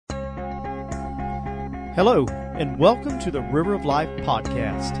Hello, and welcome to the River of Life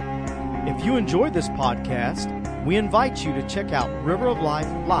podcast. If you enjoyed this podcast, we invite you to check out River of Life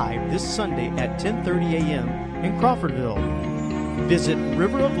live this Sunday at 10:30 a.m. in Crawfordville. Visit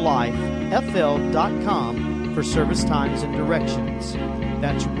riveroflifefl.com for service times and directions.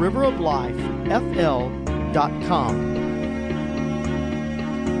 That's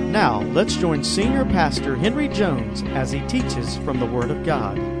riveroflifefl.com. Now, let's join Senior Pastor Henry Jones as he teaches from the Word of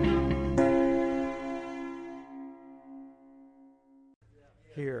God.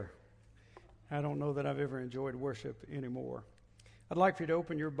 Here. I don't know that I've ever enjoyed worship anymore. I'd like for you to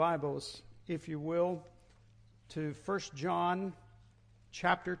open your Bibles, if you will, to 1 John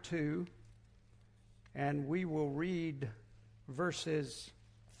chapter 2, and we will read verses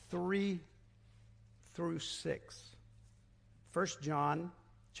 3 through 6. 1 John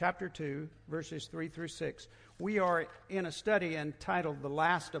chapter 2, verses 3 through 6. We are in a study entitled The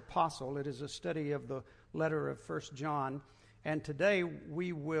Last Apostle. It is a study of the letter of 1 John. And today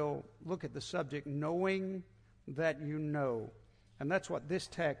we will look at the subject, knowing that you know. And that's what this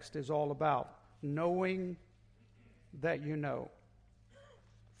text is all about, knowing that you know.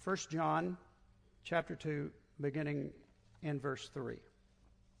 1 John chapter 2, beginning in verse 3.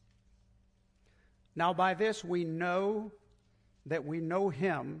 Now by this we know that we know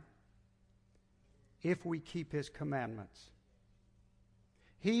him if we keep his commandments.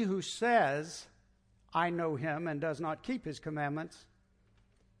 He who says, I know him, and does not keep his commandments,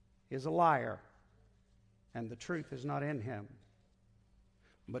 is a liar, and the truth is not in him.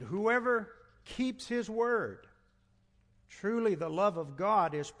 But whoever keeps his word, truly the love of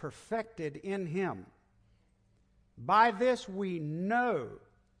God is perfected in him. By this we know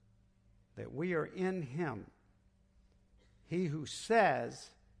that we are in him. He who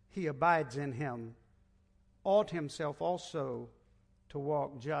says he abides in him ought himself also to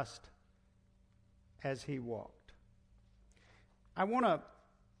walk just as he walked. I want to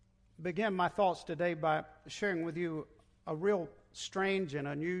begin my thoughts today by sharing with you a real strange and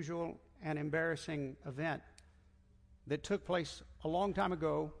unusual and embarrassing event that took place a long time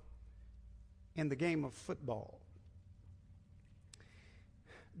ago in the game of football.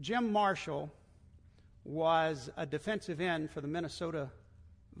 Jim Marshall was a defensive end for the Minnesota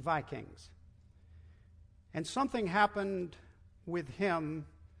Vikings. And something happened with him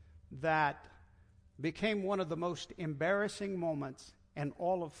that became one of the most embarrassing moments in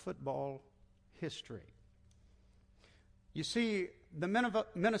all of football history. You see, the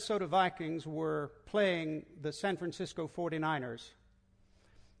Minnesota Vikings were playing the San Francisco 49ers,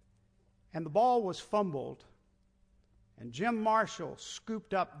 and the ball was fumbled, and Jim Marshall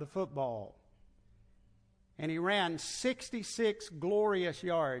scooped up the football, and he ran 66 glorious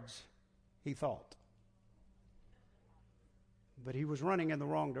yards, he thought. But he was running in the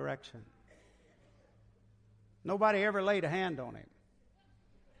wrong direction. Nobody ever laid a hand on him.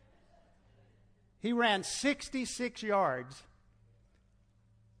 He ran 66 yards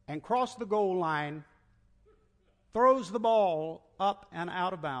and crossed the goal line, throws the ball up and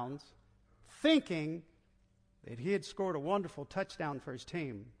out of bounds, thinking that he had scored a wonderful touchdown for his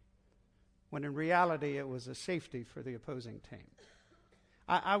team, when in reality it was a safety for the opposing team.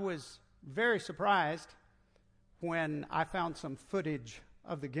 I was very surprised when I found some footage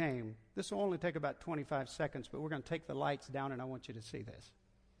of the game. This will only take about 25 seconds, but we're going to take the lights down, and I want you to see this.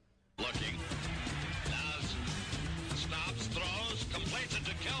 Looking. Now stops, throws, completes it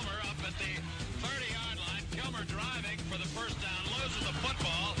to Kilmer up at the 30-yard line. Kilmer driving for the first down, loses the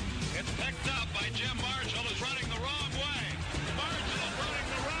football. It's picked up by Jim Marshall, who's running the wrong way. Marshall's running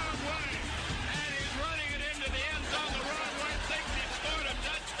the wrong way, and he's running it into the end zone the wrong way. Thinks he scored a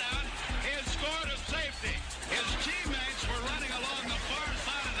touchdown. He has scored a safety. His teammates were running along the far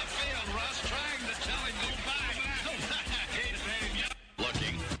side of the field, Russ, trying to tell him, go back.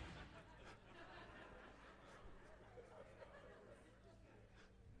 Looking.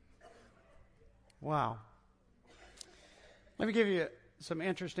 Wow. Let me give you some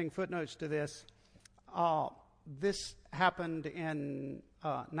interesting footnotes to this. This happened in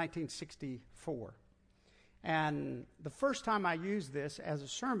 1964. And the first time I used this as a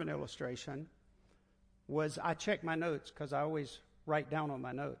sermon illustration was I checked my notes, because I always write down on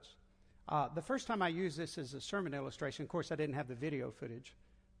my notes. The first time I used this as a sermon illustration, of course I didn't have the video footage,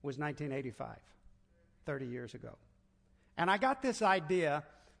 was 1985, 30 years ago. And I got this idea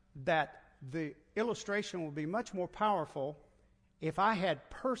that the illustration will be much more powerful if I had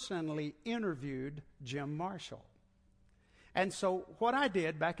personally interviewed Jim Marshall. And so what I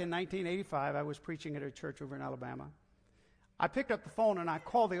did back in 1985, I was preaching at a church over in Alabama. I picked up the phone and I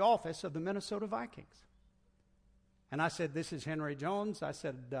called the office of the Minnesota Vikings. And I said, this is Henry Jones. I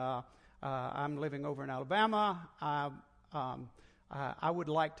said, I'm living over in Alabama. I would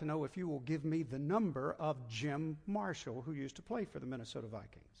like to know if you will give me the number of Jim Marshall, who used to play for the Minnesota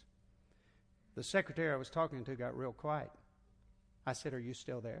Vikings. The secretary I was talking to got real quiet. I said, "Are you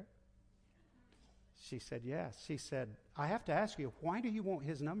still there?" She said, "Yes." She said, "I have to ask you, why do you want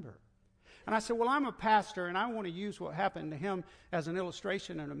his number?" And I said, "Well, I'm a pastor, and I want to use what happened to him as an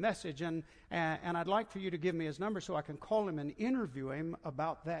illustration and a message, and I'd like for you to give me his number so I can call him and interview him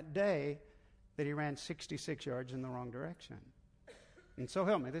about that day that he ran 66 yards in the wrong direction." And so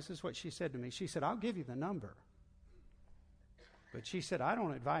help me, this is what she said to me. She said, "I'll give you the number." But she said, "I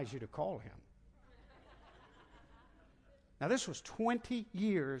don't advise you to call him." Now, this was 20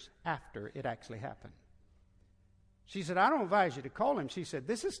 years after it actually happened. She said, "I don't advise you to call him." She said,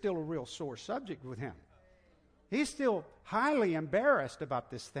 "This is still a real sore subject with him. He's still highly embarrassed about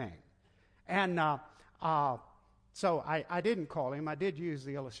this thing." And so I didn't call him. I did use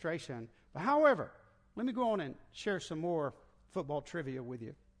the illustration. But however, let me go on and share some more football trivia with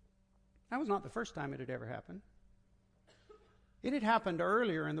you. That was not the first time it had ever happened. It had happened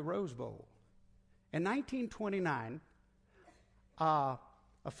earlier in the Rose Bowl. In 1929, a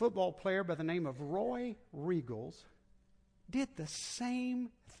football player by the name of Roy Riegels did the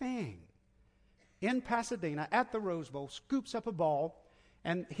same thing in Pasadena at the Rose Bowl, scoops up a ball,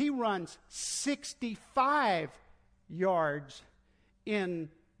 and he runs 65 yards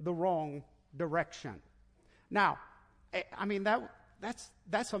in the wrong direction. Now, I mean,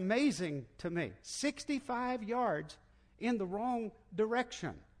 that's amazing to me. 65 yards in the wrong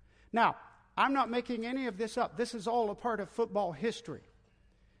direction. Now, I'm not making any of this up. This is all a part of football history.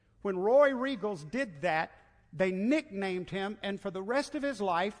 When Roy Riegels did that, they nicknamed him, and for the rest of his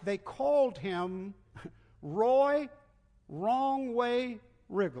life, they called him Roy Wrong Way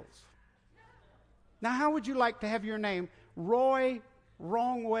Riegels. Now, how would you like to have your name, Roy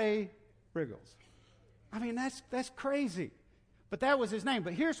Wrong Way Riegels? I mean, that's crazy. But that was his name.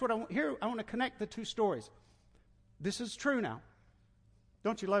 But here's what I want to connect the two stories. This is true now.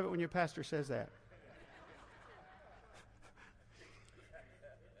 Don't you love it when your pastor says that?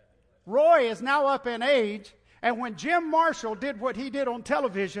 Roy is now up in age, and when Jim Marshall did what he did on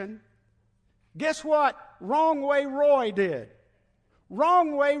television, guess what Wrong Way Roy did?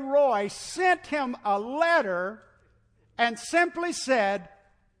 Wrong Way Roy sent him a letter and simply said,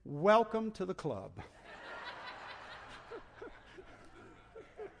 "Welcome to the club."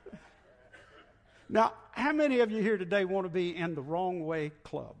 Now, how many of you here today want to be in the Wrong Way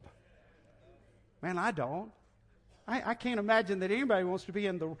Club? Man, I don't. I can't imagine that anybody wants to be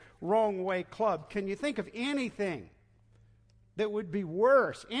in the Wrong Way Club. Can you think of anything that would be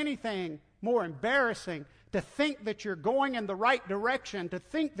worse, anything more embarrassing, to think that you're going in the right direction, to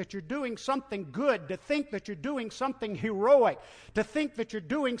think that you're doing something good, to think that you're doing something heroic, to think that you're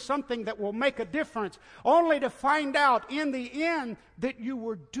doing something that will make a difference, only to find out in the end that you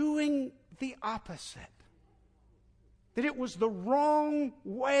were doing the opposite, that it was the wrong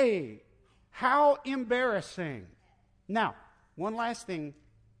way. How embarrassing. Now, one last thing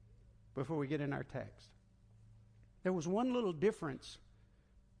before we get in our text. There was one little difference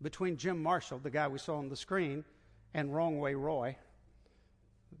between Jim Marshall, the guy we saw on the screen, and Wrong Way Roy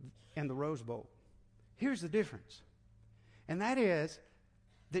in the Rose Bowl. Here's the difference, and that is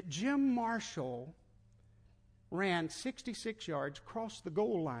that Jim Marshall ran 66 yards, crossed the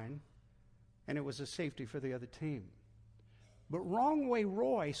goal line, and it was a safety for the other team. But Wrong Way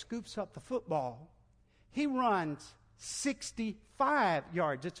Roy scoops up the football. He runs 65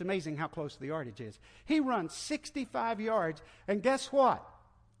 yards. It's amazing how close the yardage is. He runs 65 yards, and guess what?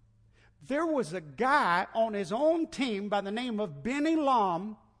 There was a guy on his own team by the name of Benny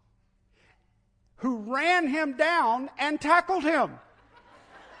Lom who ran him down and tackled him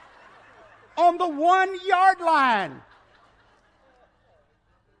on the 1 yard line.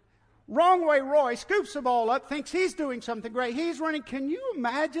 Wrong Way Roy scoops the ball up, thinks he's doing something great. He's running. Can you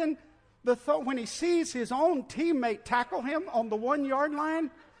imagine the thought when he sees his own teammate tackle him on the 1 yard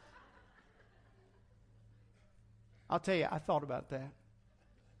line? I'll tell you, I thought about that.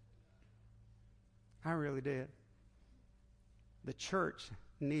 I really did. The church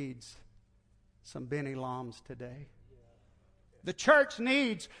needs some Benny Loms today. The church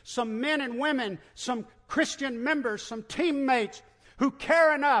needs some men and women, some Christian members, some teammates who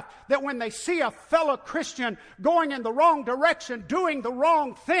care enough that when they see a fellow Christian going in the wrong direction, doing the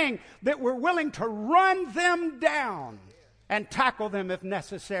wrong thing, that we're willing to run them down and tackle them if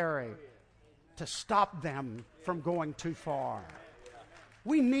necessary to stop them from going too far.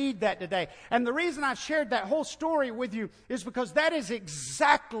 We need that today. And the reason I've shared that whole story with you is because that is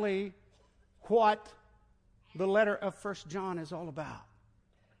exactly what the letter of 1 John is all about.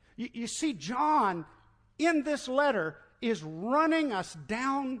 You see, John, in this letter, is running us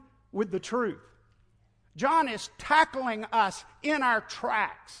down with the truth. John is tackling us in our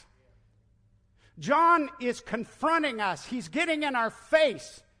tracks. John is confronting us. He's getting in our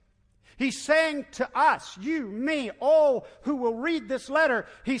face. He's saying to us, you, me, all who will read this letter,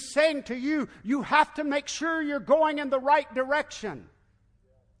 he's saying to you, you have to make sure you're going in the right direction.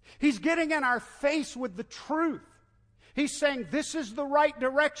 He's getting in our face with the truth. He's saying this is the right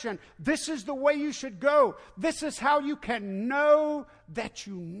direction. This is the way you should go. This is how you can know that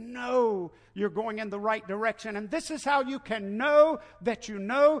you know you're going in the right direction. And this is how you can know that you're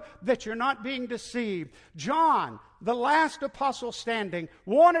not being deceived. John, the last apostle standing,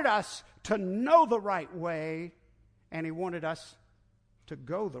 wanted us to know the right way, and he wanted us to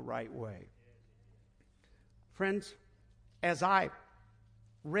go the right way. Friends, as I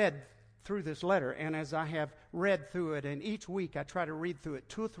read through this letter, and as I have read through it, and each week I try to read through it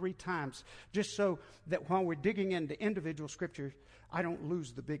 2 or 3 times, just so that while we're digging into individual scriptures, I don't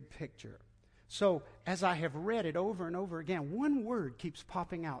lose the big picture. So as I have read it over and over again, one word keeps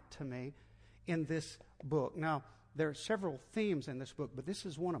popping out to me in this book. Now, there are several themes in this book, but this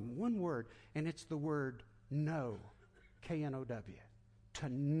is one of them. One word, and it's the word know. K-N-O-W. To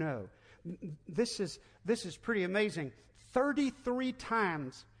know. This is pretty amazing. 33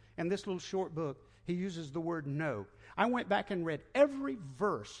 times in this little short book, he uses the word know. I went back and read every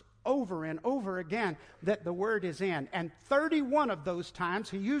verse over and over again that the word is in. And 31 of those times,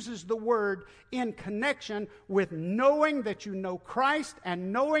 he uses the word in connection with knowing that you know Christ,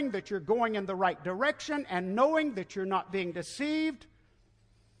 and knowing that you're going in the right direction, and knowing that you're not being deceived.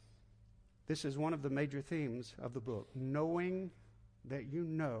 This is one of the major themes of the book. Knowing that you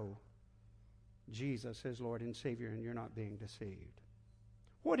know Jesus is Lord and Savior, and you're not being deceived.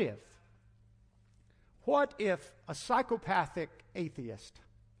 What if a psychopathic atheist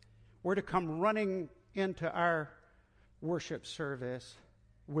were to come running into our worship service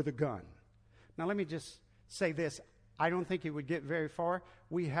with a gun? Now, let me just say this. I don't think he would get very far.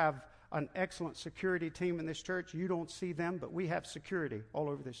 We have an excellent security team in this church. You don't see them, but we have security all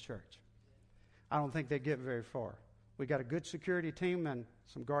over this church. I don't think they'd get very far. We got a good security team and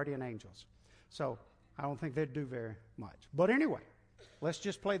some guardian angels. So I don't think they'd do very much. But anyway, let's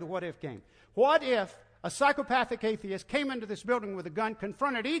just play the what-if game. What if a psychopathic atheist came into this building with a gun,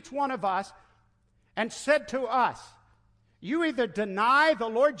 confronted each one of us, and said to us, you either deny the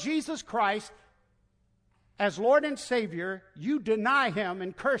Lord Jesus Christ as Lord and Savior, you deny Him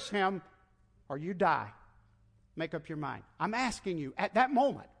and curse Him, or you die. Make up your mind. I'm asking you, at that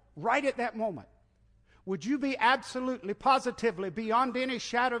moment, right at that moment, would you be absolutely, positively, beyond any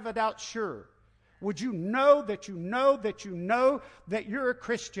shadow of a doubt sure? Would you know that you know that you know that you're a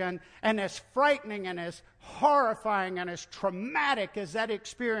Christian? And as frightening and as horrifying and as traumatic as that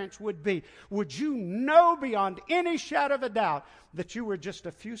experience would be, would you know beyond any shadow of a doubt that you were just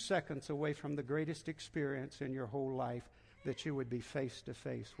a few seconds away from the greatest experience in your whole life, that you would be face to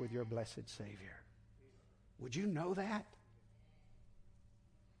face with your blessed Savior? Would you know that?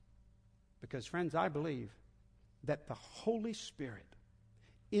 Because, friends, I believe that the Holy Spirit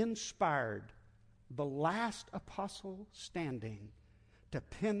inspired the last apostle standing to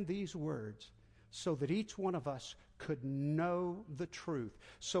pen these words so that each one of us could know the truth,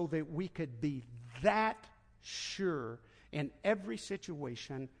 so that we could be that sure in every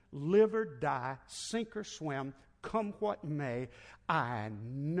situation, live or die, sink or swim, come what may. I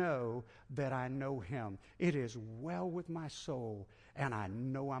know that I know Him. It is well with my soul, and I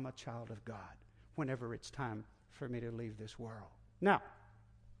know I'm a child of God whenever it's time for me to leave this world. Now,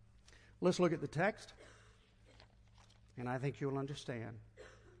 let's look at the text, and I think you'll understand.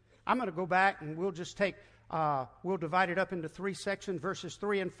 I'm going to go back, and we'll just take, we'll divide it up into 3 sections, verses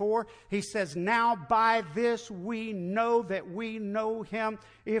 3 and 4. He says, now by this we know that we know Him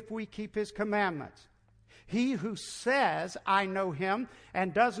if we keep His commandments. He who says, I know Him,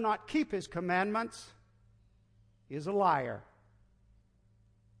 and does not keep His commandments is a liar,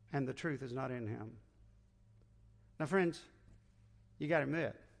 and the truth is not in him. Now, friends, you got to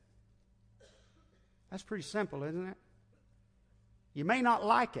admit, that's pretty simple, isn't it? You may not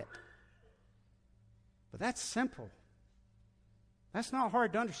like it, but that's simple. That's not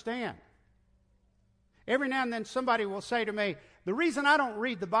hard to understand. Every now and then somebody will say to me, the reason I don't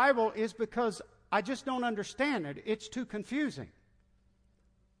read the Bible is because I just don't understand it. It's too confusing.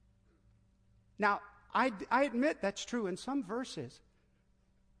 Now, I admit that's true in some verses,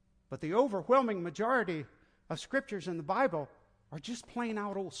 but the overwhelming majority of scriptures in the Bible are just plain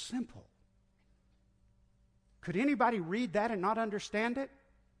out old simple. Could anybody read that and not understand it?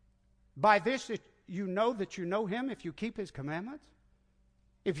 By this you know that you know Him if you keep His commandments?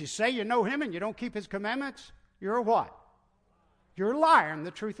 If you say you know Him and you don't keep His commandments, you're a what? You're a liar, and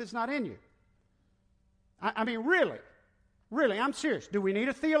the truth is not in you. I mean, really, I'm serious. Do we need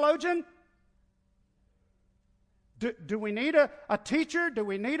a theologian? Do we need a teacher? Do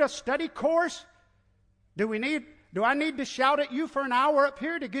we need a study course? Do I need to shout at you for an hour up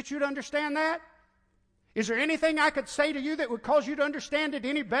here to get you to understand that? Is there anything I could say to you that would cause you to understand it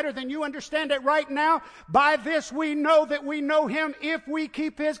any better than you understand it right now? By this we know that we know Him if we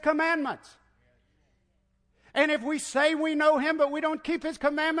keep His commandments. And if we say we know Him but we don't keep His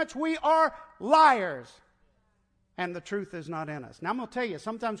commandments, we are liars. And the truth is not in us. Now I'm going to tell you,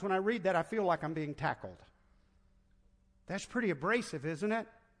 sometimes when I read that, I feel like I'm being tackled. That's pretty abrasive, isn't it?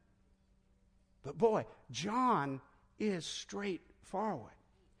 But boy, John is straightforward.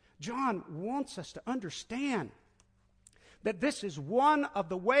 John wants us to understand that this is one of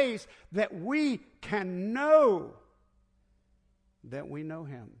the ways that we can know that we know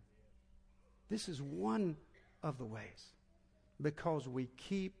Him. This is one of the ways, because we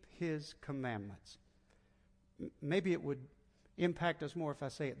keep His commandments. Maybe it would impact us more if I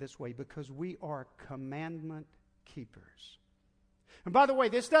say it this way, because we are commandment keepers. And by the way,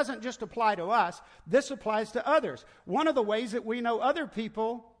 this doesn't just apply to us, this applies to others. One of the ways that we know other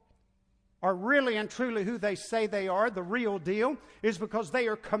people are really and truly who they say they are, the real deal, is because they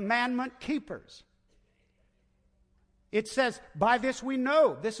are commandment keepers. It says, by this we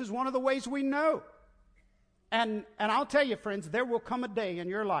know. This is one of the ways we know. And I'll tell you, friends, there will come a day in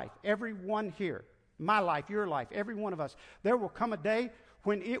your life, everyone here, my life, your life, every one of us, there will come a day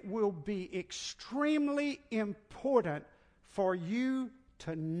when it will be extremely important for you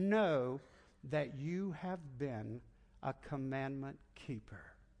to know that you have been a commandment keeper.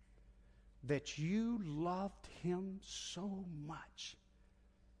 That you loved Him so much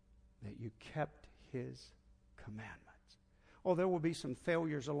that you kept His commandments. Oh, there will be some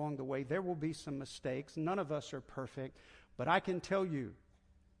failures along the way. There will be some mistakes. None of us are perfect. But I can tell you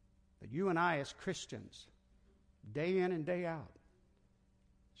that you and I as Christians, day in and day out,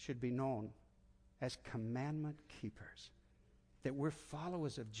 should be known as commandment keepers. That we're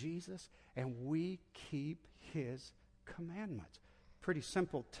followers of Jesus and we keep His commandments. Pretty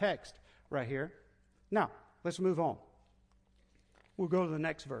simple text right here. Now, let's move on. We'll go to the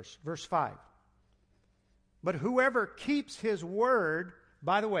next verse, verse 5. But whoever keeps His word,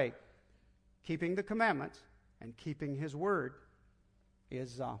 by the way, keeping the commandments and keeping His word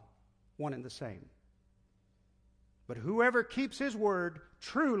is one and the same. But whoever keeps His word,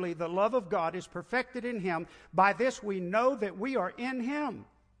 truly the love of God is perfected in him. By this we know that we are in Him.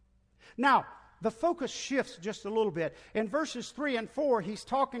 Now, the focus shifts just a little bit. In verses 3 and 4, he's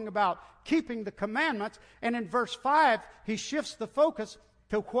talking about keeping the commandments. And in verse 5, he shifts the focus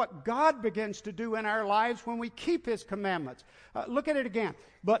to what God begins to do in our lives when we keep His commandments. Look at it again.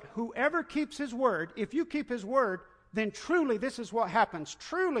 But whoever keeps His word, if you keep His word, then truly this is what happens.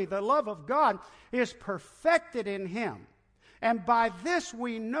 Truly the love of God is perfected in Him. And by this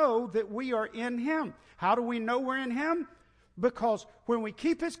we know that we are in Him. How do we know we're in Him? Because when we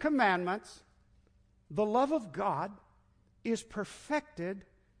keep His commandments, the love of God is perfected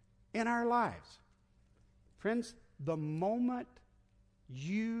in our lives. Friends, the moment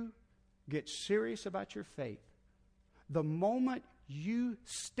you get serious about your faith, the moment you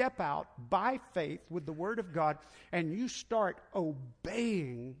step out by faith with the Word of God and you start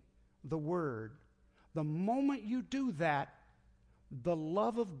obeying the Word, the moment you do that, the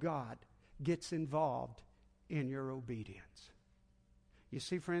love of God gets involved in your obedience. You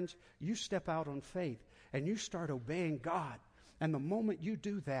see, friends, you step out on faith and you start obeying God. And the moment you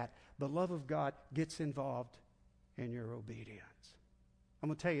do that, the love of God gets involved in your obedience. I'm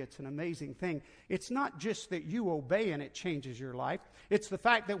going to tell you, it's an amazing thing. It's not just that you obey and it changes your life. It's the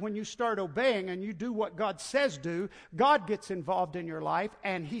fact that when you start obeying and you do what God says do, God gets involved in your life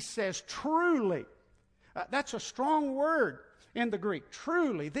and He says, truly. That's a strong word in the Greek.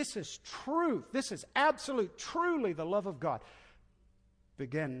 Truly. This is truth. This is absolute. Truly the love of God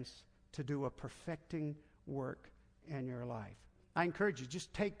begins to do a perfecting work in your life. I encourage you,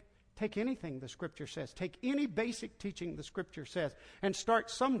 just take anything the Scripture says. Take any basic teaching the Scripture says and start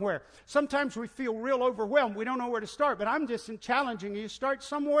somewhere. Sometimes we feel real overwhelmed. We don't know where to start, but I'm just challenging you. Start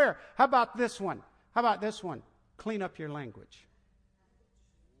somewhere. How about this one? How about this one? Clean up your language.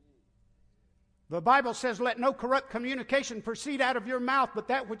 The Bible says, let no corrupt communication proceed out of your mouth, but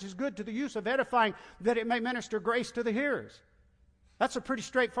that which is good to the use of edifying, that it may minister grace to the hearers. That's a pretty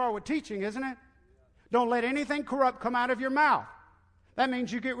straightforward teaching, isn't it? Don't let anything corrupt come out of your mouth. That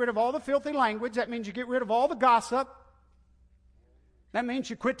means you get rid of all the filthy language. That means you get rid of all the gossip. That means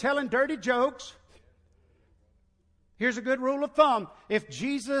you quit telling dirty jokes. Here's a good rule of thumb. If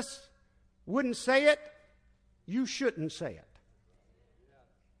Jesus wouldn't say it, you shouldn't say it.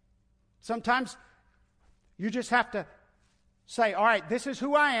 Sometimes you just have to say, all right, this is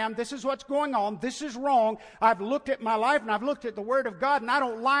who I am. This is what's going on. This is wrong. I've looked at my life and I've looked at the Word of God and I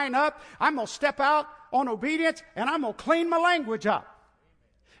don't line up. I'm going to step out on obedience and I'm going to clean my language up.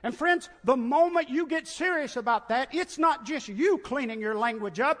 And friends, the moment you get serious about that, it's not just you cleaning your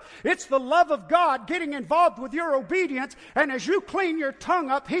language up. It's the love of God getting involved with your obedience. And as you clean your tongue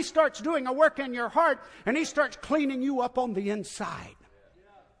up, He starts doing a work in your heart and He starts cleaning you up on the inside.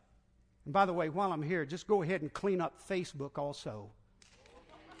 And by the way, while I'm here, just go ahead and clean up Facebook also.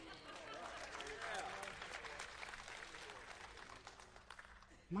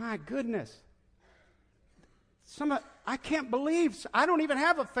 My goodness. I can't believe, I don't even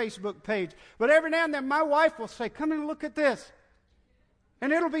have a Facebook page. But every now and then my wife will say, come and look at this.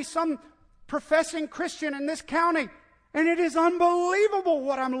 And it'll be some professing Christian in this county. And it is unbelievable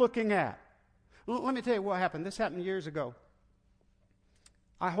what I'm looking at. Let me tell you what happened. This happened years ago.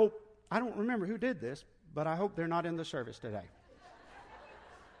 I don't remember who did this, but I hope they're not in the service today.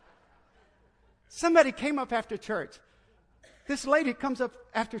 Somebody came up after church. This lady comes up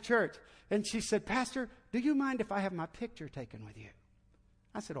after church, and she said, Pastor, do you mind if I have my picture taken with you?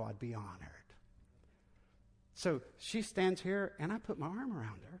 I said, oh, I'd be honored. So she stands here, and I put my arm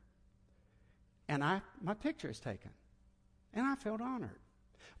around her, and my picture is taken. And I felt honored.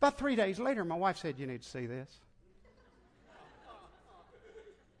 About 3 days later, my wife said, you need to see this.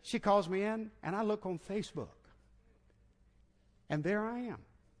 She calls me in, and I look on Facebook. And there I am,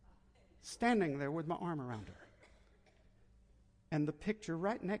 standing there with my arm around her. And the picture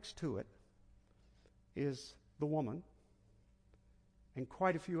right next to it is the woman and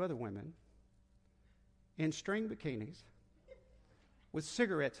quite a few other women in string bikinis with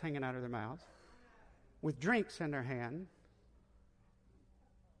cigarettes hanging out of their mouths, with drinks in their hand.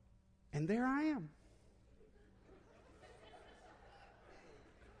 And there I am.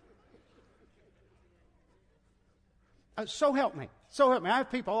 So help me. So help me. I have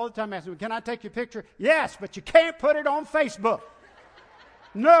people all the time asking me, can I take your picture? Yes, but you can't put it on Facebook.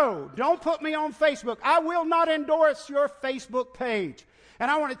 No, don't put me on Facebook. I will not endorse your Facebook page. And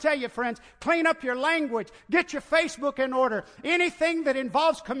I want to tell you, friends, clean up your language. Get your Facebook in order. Anything that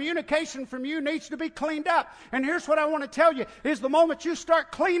involves communication from you needs to be cleaned up. And here's what I want to tell you, is the moment you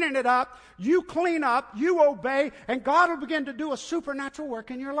start cleaning it up, you clean up, you obey, and God will begin to do a supernatural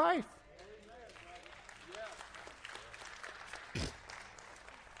work in your life.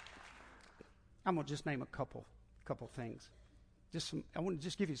 I'm going to just name a couple things. I want to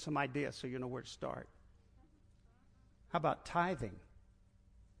just give you some ideas so you know where to start. How about tithing?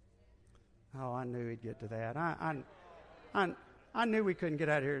 Oh, I knew he'd get to that. I knew we couldn't get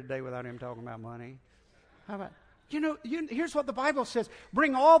out of here today without him talking about money. How about, here's what the Bible says.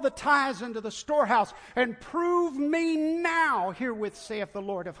 Bring all the tithes into the storehouse and prove me now, herewith saith the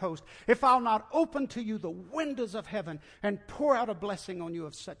Lord of hosts, if I'll not open to you the windows of heaven and pour out a blessing on you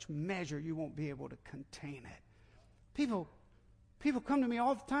of such measure you won't be able to contain it. People come to me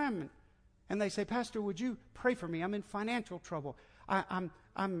all the time and they say, Pastor, would you pray for me? I'm in financial trouble.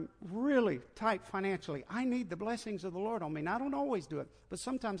 I'm really tight financially. I need the blessings of the Lord on me. Now, I don't always do it, but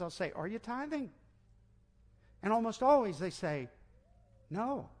sometimes I'll say, are you tithing? And almost always they say,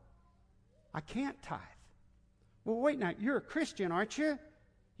 no, I can't tithe. Well, wait now, you're a Christian, aren't you?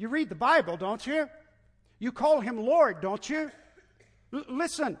 You read the Bible, don't you? You call Him Lord, don't you?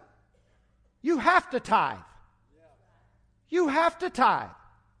 Listen, you have to tithe. You have to tithe.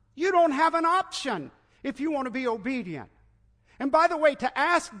 You don't have an option if you want to be obedient. And by the way, to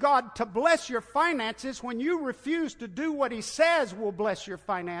ask God to bless your finances when you refuse to do what He says will bless your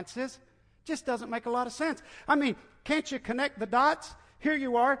finances just doesn't make a lot of sense. I mean, can't you connect the dots? Here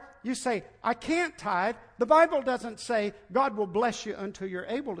you are. You say, I can't tithe. The Bible doesn't say God will bless you until you're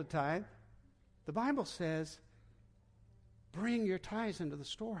able to tithe. The Bible says, bring your tithes into the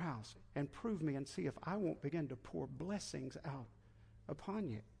storehouse and prove me and see if I won't begin to pour blessings out upon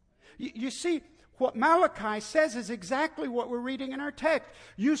you. You see, what Malachi says is exactly what we're reading in our text.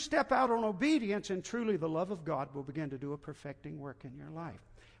 You step out on obedience and truly the love of God will begin to do a perfecting work in your life.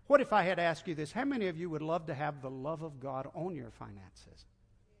 What if I had asked you this? How many of you would love to have the love of God on your finances?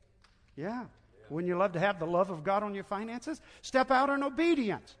 Yeah. Wouldn't you love to have the love of God on your finances? Step out in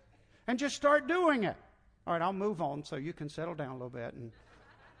obedience and just start doing it. All right, I'll move on so you can settle down a little bit. And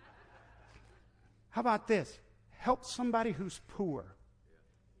how about this? Help somebody who's poor.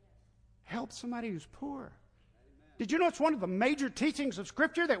 Help somebody who's poor. Did you know it's one of the major teachings of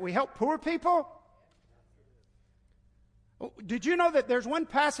Scripture that we help poor people? Did you know that there's one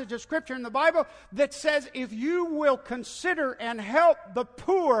passage of Scripture in the Bible that says if you will consider and help the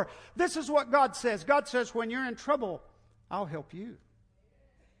poor, this is what God says. God says when you're in trouble, I'll help you.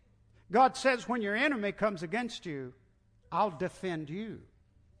 God says when your enemy comes against you, I'll defend you.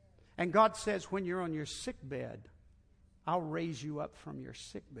 And God says when you're on your sick bed, I'll raise you up from your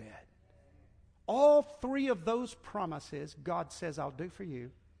sick bed. All three of those promises God says I'll do for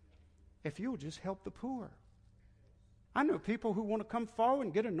you if you'll just help the poor. I know people who want to come forward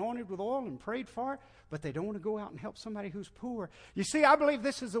and get anointed with oil and prayed for, but they don't want to go out and help somebody who's poor. You see, I believe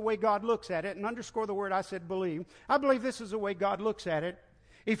this is the way God looks at it, and underscore the word I said believe. I believe this is the way God looks at it.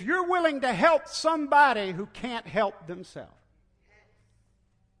 If you're willing to help somebody who can't help themselves,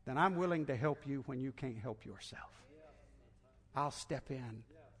 then I'm willing to help you when you can't help yourself. I'll step in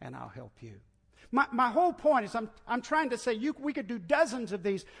and I'll help you. My whole point is I'm trying to say we could do dozens of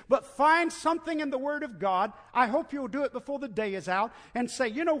these, but find something in the Word of God. I hope you'll do it before the day is out and say,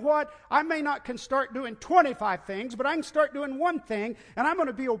 you know what? I may not can start doing 25 things, but I can start doing one thing, and I'm going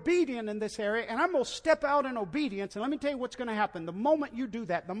to be obedient in this area, and I'm going to step out in obedience. And let me tell you what's going to happen. The moment you do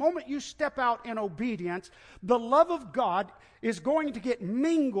that, the moment you step out in obedience, the love of God is going to get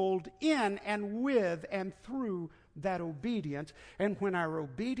mingled in and with and through that obedience. And when our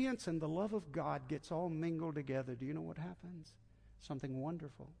obedience and the love of God gets all mingled together, do you know what happens? Something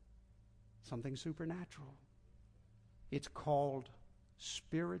wonderful, something supernatural. It's called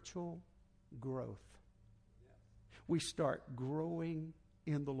spiritual growth. We start growing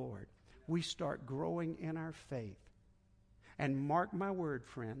in the Lord. We start growing in our faith. And mark my word,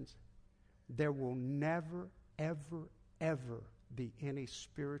 friends, there will never, ever, ever be any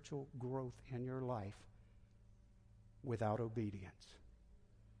spiritual growth in your life without obedience.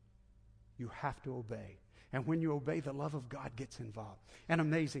 You have to obey. And when you obey, the love of God gets involved. And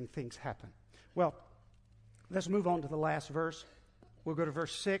amazing things happen. Well, let's move on to the last verse. We'll go to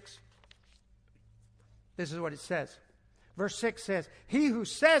verse 6. This is what it says. Verse 6 says, he who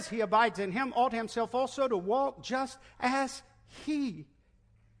says he abides in him ought himself also to walk just as he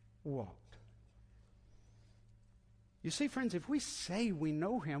walked. You see, friends, if we say we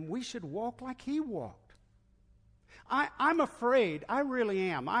know him, we should walk like he walked. I'm afraid, I really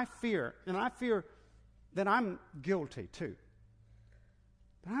am. I fear that I'm guilty too.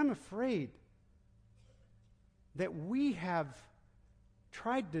 But I'm afraid that we have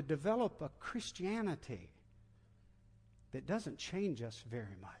tried to develop a Christianity that doesn't change us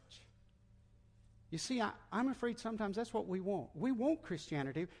very much. You see, I'm afraid sometimes that's what we want. We want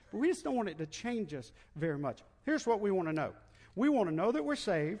Christianity, but we just don't want it to change us very much. Here's what we want to know. We want to know that we're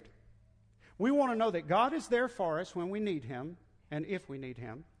saved. We want to know that God is there for us when we need him and if we need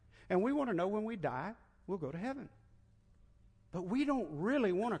him. And we want to know when we die, we'll go to heaven. But we don't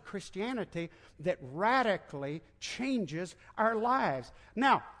really want a Christianity that radically changes our lives.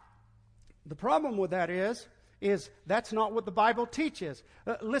 Now, the problem with that is that's not what the Bible teaches.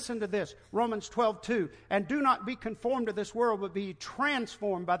 Listen to this, Romans 12:2. And do not be conformed to this world, but be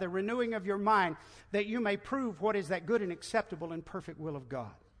transformed by the renewing of your mind, that you may prove what is that good and acceptable and perfect will of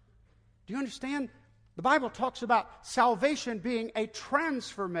God. Do you understand? The Bible talks about salvation being a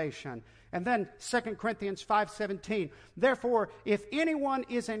transformation. And then 2 Corinthians 5:17. Therefore, if anyone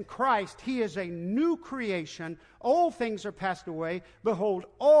is in Christ, he is a new creation. All things are passed away. Behold,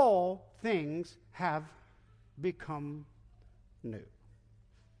 all things have become new.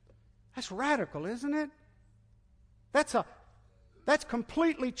 That's radical, isn't it? That's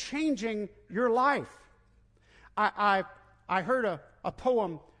completely changing your life. I heard a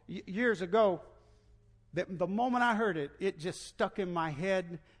poem years ago that the moment I heard it, it just stuck in my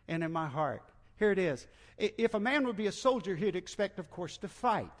head and in my heart. Here it is. If a man would be a soldier, he'd expect, of course, to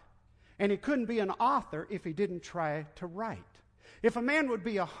fight. And he couldn't be an author if he didn't try to write. If a man would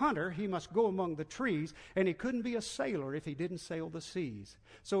be a hunter, he must go among the trees, and he couldn't be a sailor if he didn't sail the seas.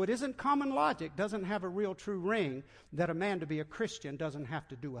 So it isn't common logic, doesn't have a real true ring, that a man to be a Christian doesn't have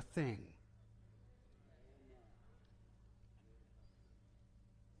to do a thing.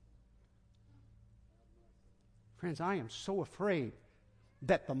 Friends, I am so afraid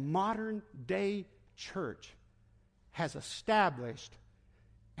that the modern day church has established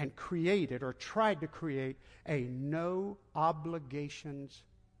and created or tried to create a no obligations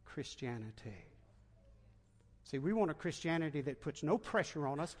Christianity. See, we want a Christianity that puts no pressure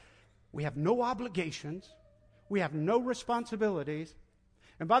on us. We have no obligations. We have no responsibilities.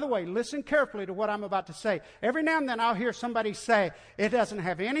 And by the way, listen carefully to what I'm about to say. Every now and then I'll hear somebody say, it doesn't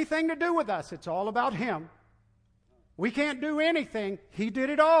have anything to do with us. It's all about him. We can't do anything. He did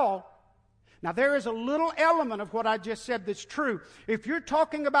it all. Now, there is a little element of what I just said that's true. If you're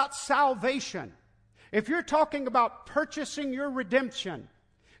talking about salvation, if you're talking about purchasing your redemption,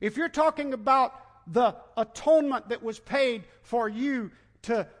 if you're talking about the atonement that was paid for you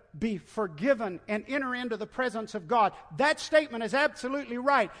to be forgiven and enter into the presence of God, that statement is absolutely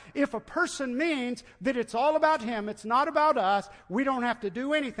right. If a person means that it's all about him, it's not about us, we don't have to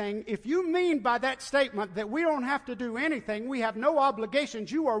do anything, if you mean by that statement that we don't have to do anything, we have no obligations,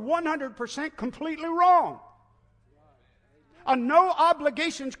 you are 100% completely wrong. A no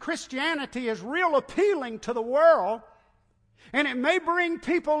obligations Christianity is real appealing to the world, and it may bring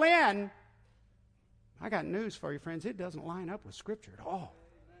people in. I got news for you, friends. It doesn't line up with Scripture at all.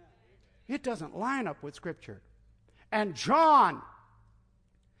 It doesn't line up with Scripture. And John,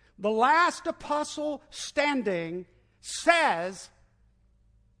 the last apostle standing, says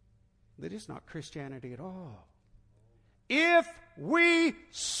that it's not Christianity at all. If we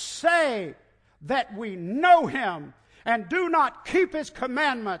say that we know him and do not keep his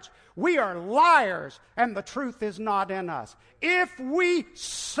commandments, we are liars and the truth is not in us. If we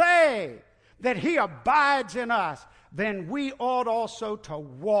say that he abides in us, then we ought also to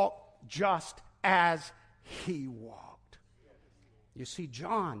walk just as he walked. You see,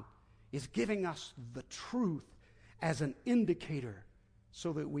 John is giving us the truth as an indicator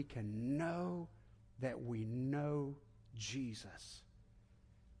so that we can know that we know Jesus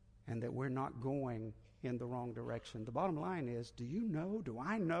and that we're not going in the wrong direction. The bottom line is, do you know, do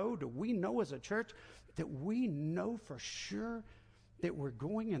I know, do we know as a church that we know for sure that we're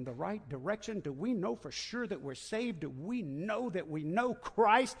going in the right direction? Do we know for sure that we're saved? Do we know that we know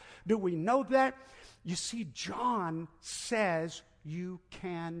Christ? Do we know that? You see, John says you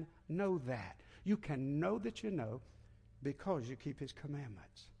can know that. You can know that you know because you keep his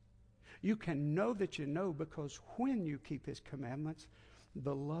commandments. You can know that you know because when you keep his commandments,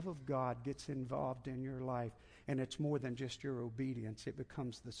 the love of God gets involved in your life. And it's more than just your obedience. It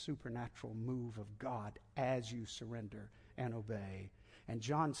becomes the supernatural move of God as you surrender and obey. And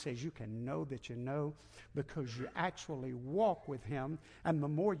John says you can know that you know because you actually walk with him. And the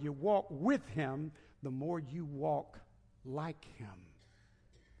more you walk with him, the more you walk like him.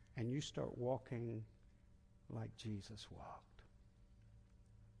 And you start walking like Jesus walked.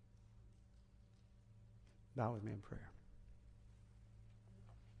 Bow with me in prayer.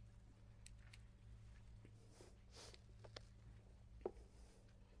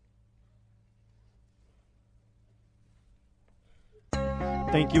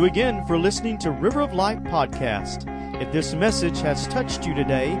 Thank you again for listening to River of Life Podcast. If this message has touched you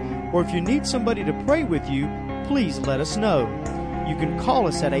today, or if you need somebody to pray with you, please let us know. You can call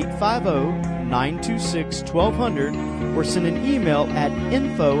us at 850-926-1200 or send an email at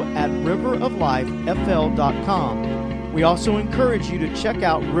info@riveroflifefl.com. We also encourage you to check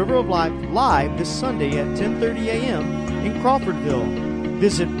out River of Life live this Sunday at 10:30 a.m. in Crawfordville.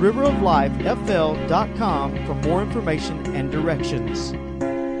 Visit riveroflifefl.com for more information and directions.